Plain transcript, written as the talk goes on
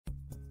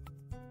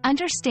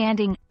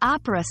Understanding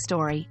Opera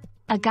Story,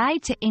 a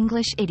guide to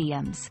English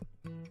idioms.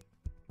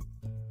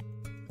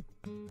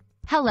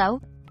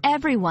 Hello,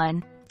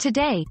 everyone.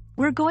 Today,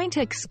 we're going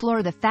to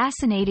explore the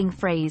fascinating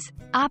phrase,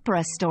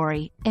 opera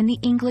story, in the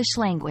English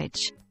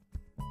language.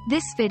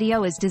 This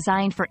video is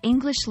designed for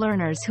English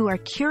learners who are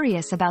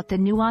curious about the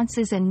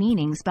nuances and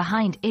meanings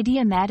behind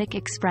idiomatic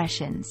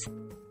expressions.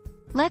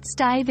 Let's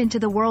dive into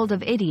the world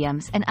of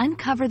idioms and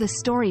uncover the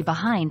story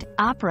behind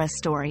opera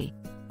story.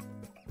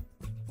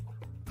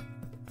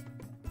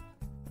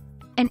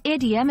 An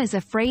idiom is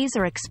a phrase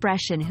or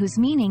expression whose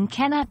meaning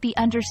cannot be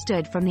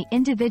understood from the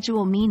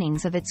individual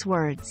meanings of its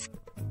words.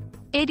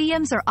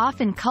 Idioms are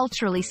often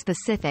culturally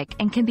specific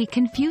and can be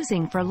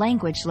confusing for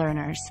language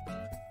learners.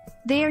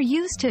 They are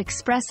used to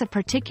express a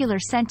particular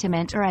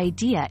sentiment or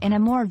idea in a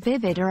more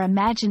vivid or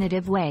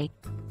imaginative way.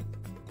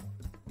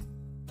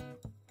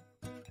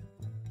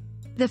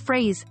 The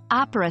phrase,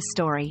 opera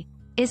story,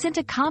 isn't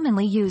a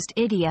commonly used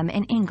idiom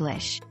in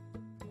English.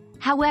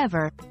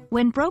 However,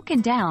 when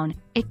broken down,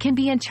 it can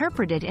be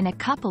interpreted in a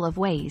couple of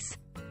ways.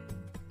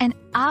 An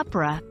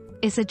opera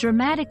is a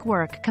dramatic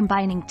work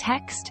combining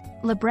text,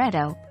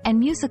 libretto, and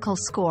musical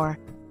score,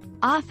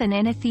 often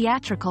in a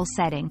theatrical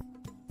setting.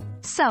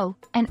 So,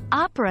 an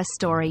opera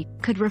story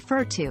could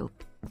refer to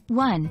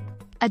 1.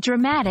 A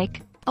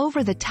dramatic,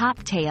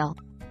 over-the-top tale.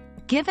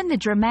 Given the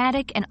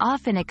dramatic and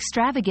often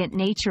extravagant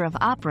nature of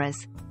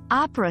operas,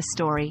 opera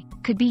story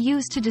could be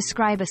used to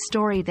describe a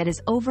story that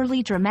is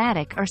overly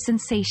dramatic or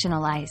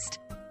sensationalized.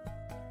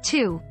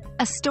 2.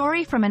 A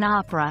story from an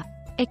opera.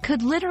 It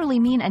could literally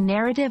mean a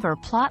narrative or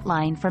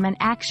plotline from an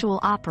actual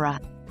opera.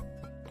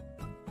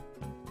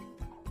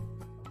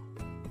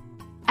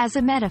 As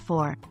a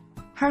metaphor,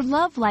 her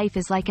love life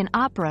is like an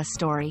opera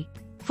story,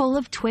 full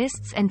of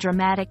twists and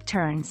dramatic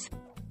turns.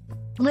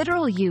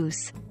 Literal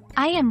use.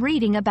 I am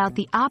reading about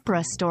the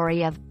opera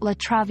story of La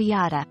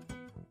Traviata.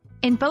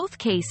 In both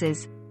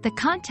cases, the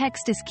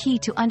context is key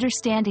to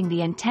understanding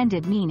the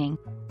intended meaning.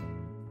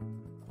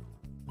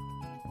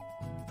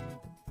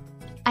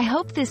 I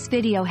hope this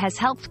video has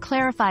helped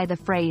clarify the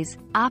phrase,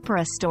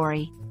 opera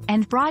story,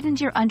 and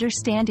broadened your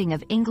understanding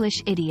of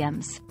English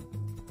idioms.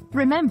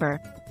 Remember,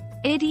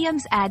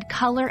 idioms add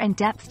color and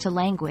depth to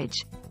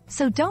language,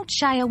 so don't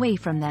shy away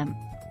from them.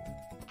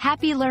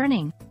 Happy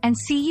learning, and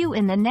see you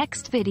in the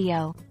next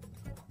video.